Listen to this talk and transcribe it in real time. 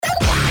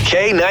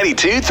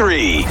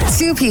K92-3.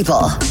 Two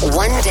people,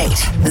 one date,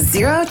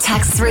 zero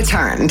texts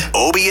returned.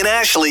 Obie and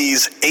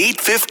Ashley's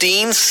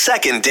 8:15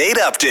 second date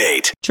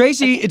update.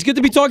 Tracy, it's good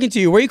to be talking to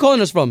you. Where are you calling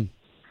us from?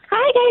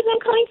 Hi, guys. I'm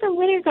calling from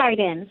Winter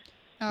Garden.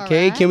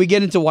 Okay, can we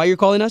get into why you're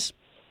calling us?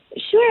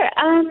 Sure.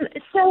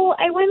 So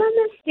I went on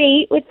this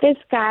date with this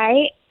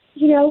guy.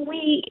 You know,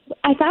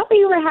 I thought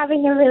we were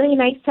having a really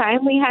nice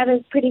time. We had a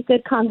pretty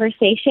good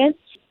conversation,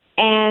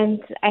 and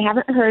I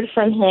haven't heard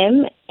from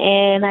him,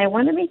 and I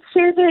want to make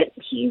sure that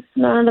he's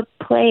not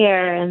a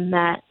player and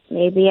that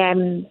maybe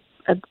I'm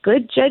a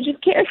good judge of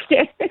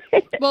character.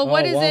 Well,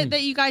 what is it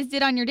that you guys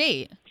did on your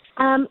date?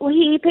 Well,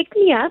 he picked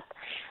me up,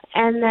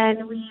 and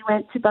then we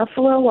went to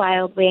Buffalo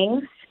Wild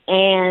Wings,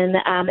 and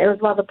it was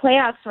while the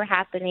playoffs were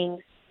happening.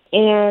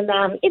 And,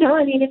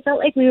 it felt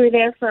like we were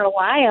there for a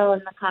while,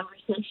 and the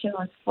conversation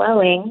was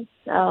flowing,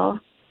 so...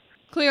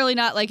 Clearly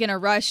not like in a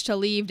rush to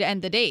leave to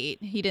end the date.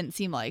 He didn't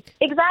seem like.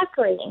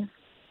 Exactly.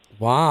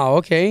 Wow,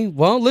 okay.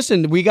 Well,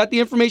 listen, we got the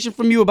information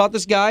from you about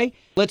this guy.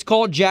 Let's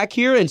call Jack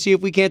here and see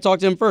if we can't talk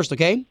to him first,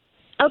 okay?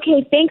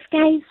 Okay, thanks,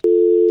 guys.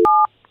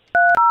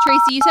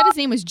 Tracy, you said his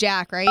name was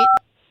Jack, right?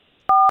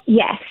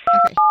 Yes.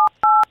 Okay.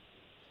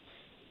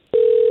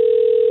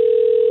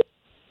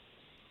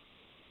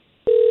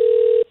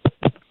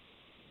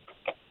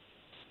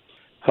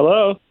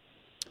 Hello?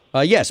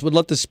 Yes, would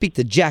love to speak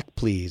to Jack,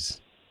 please.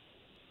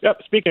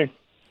 Yep, speaking.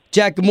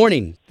 Jack, good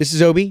morning. This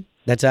is Obie.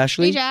 That's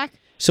Ashley. Hey, Jack.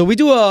 So we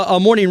do a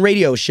morning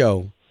radio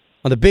show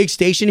on the big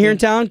station here in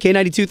town,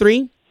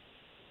 K92.3.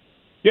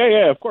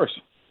 Yeah, of course.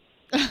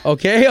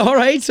 Okay, all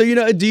right. So,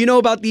 do you know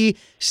about the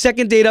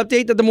second date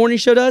update that the morning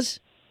show does?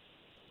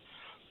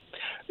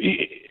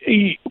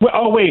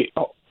 Wait.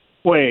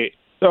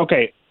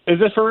 Okay. Is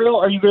this for real?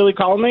 Are you really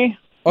calling me?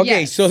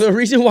 Okay, Yes. So the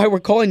reason why we're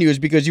calling you is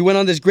because you went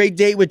on this great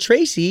date with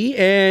Tracy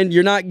and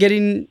you're not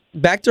getting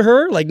back to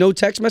her? Like no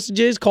text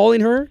messages, calling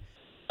her?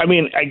 I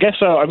mean, I guess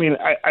so. I mean,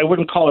 I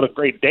wouldn't call it a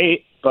great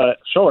date, but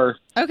sure.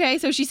 Okay,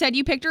 so she said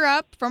you picked her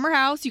up from her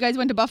house. You guys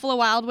went to Buffalo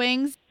Wild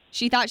Wings.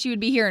 She thought she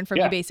would be hearing from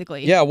you,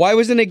 basically. Yeah, why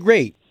wasn't it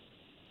great?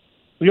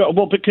 Yeah,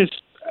 well, because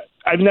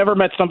I've never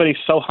met somebody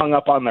so hung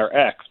up on their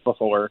ex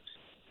before.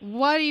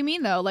 What do you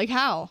mean, though? Like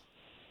how?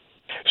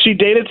 She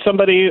dated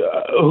somebody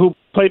who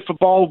played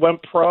football,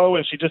 went pro,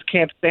 and she just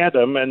can't stand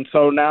him. And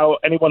so now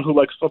anyone who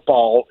likes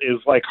football is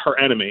like her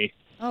enemy.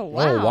 Oh,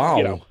 wow. Oh, wow.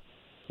 You know.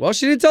 Well,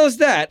 she didn't tell us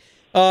that.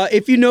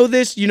 If you know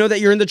this, you know that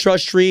you're in the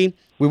trust tree.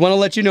 We want to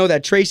let you know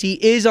that Tracy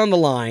is on the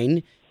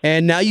line,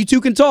 and now you two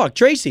can talk.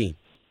 Tracy.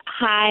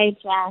 Hi,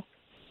 Jack.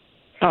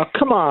 Oh,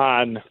 come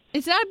on.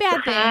 It's not a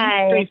bad thing.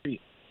 Hi. Tracy,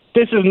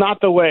 this is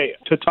not the way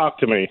to talk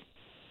to me.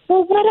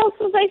 Well, what else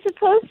was I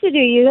supposed to do?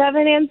 You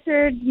haven't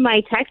answered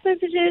my text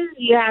messages.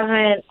 You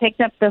haven't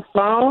picked up the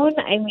phone.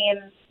 I mean,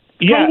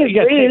 kind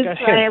of rude,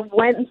 so I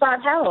went and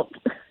sought help.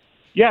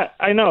 Yeah,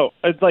 I know.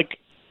 It's like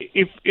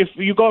if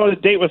you go on a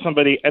date with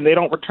somebody and they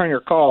don't return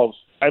your calls,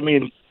 I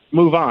mean,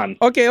 move on.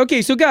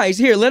 Okay. So, guys,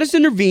 here, let us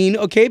intervene,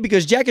 okay?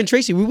 Because Jack and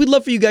Tracy, we would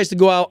love for you guys to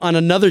go out on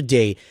another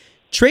date.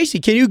 Tracy,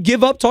 can you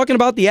give up talking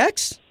about the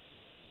ex?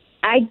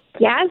 I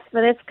guess,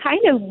 but it's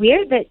kind of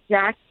weird that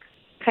Jack's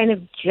kind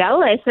of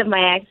jealous of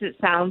my ex, it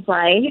sounds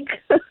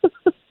like.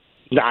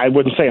 No, I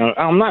wouldn't say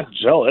I'm not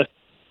jealous.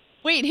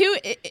 Wait, who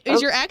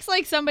is your ex?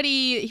 Like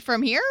somebody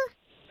from here?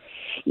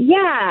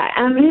 Yeah,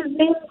 his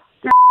name's...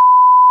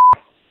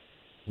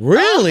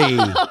 Really?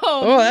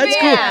 Oh,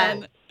 that's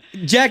man.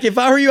 cool. Jack, if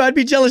I were you, I'd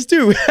be jealous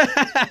too.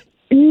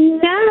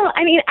 No,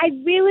 I mean, I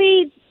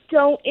really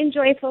don't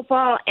enjoy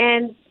football,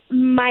 and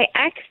my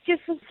ex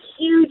just has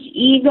huge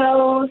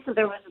ego, so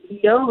there was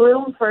no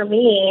room for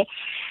me.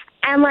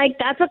 And,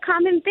 that's a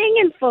common thing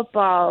in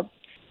football.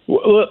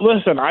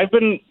 Listen, I've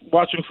been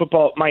watching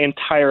football my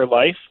entire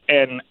life,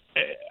 and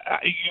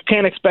you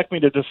can't expect me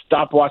to just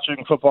stop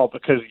watching football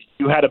because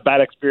you had a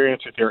bad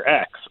experience with your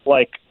ex.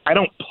 I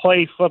don't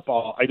play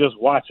football. I just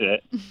watch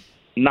it.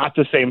 Not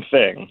the same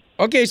thing.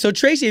 Okay, so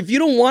Tracy, if you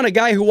don't want a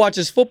guy who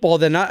watches football,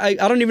 then I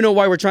don't even know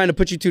why we're trying to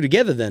put you two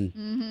together then.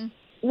 Mm-hmm.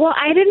 Well,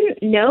 I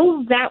didn't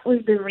know that was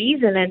the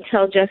reason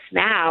until just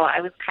now. I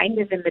was kind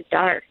of in the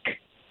dark.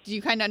 Do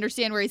you kind of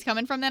understand where he's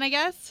coming from then, I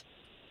guess?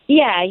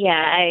 Yeah,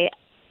 I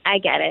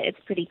get it. It's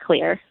pretty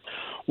clear.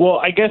 Well,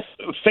 I guess,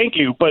 thank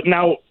you, but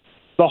now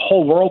the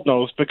whole world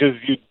knows because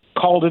you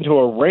called into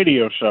a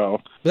radio show.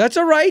 But that's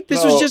all right.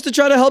 This was just to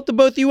try to help the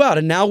both of you out,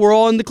 and now we're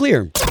all in the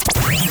clear.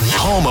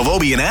 Home of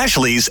Obie and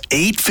Ashley's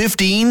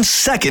 8:15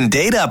 second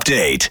date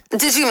update.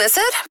 Did you miss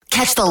it?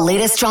 Catch the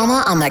latest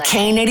drama on the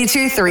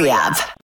K82 3 app.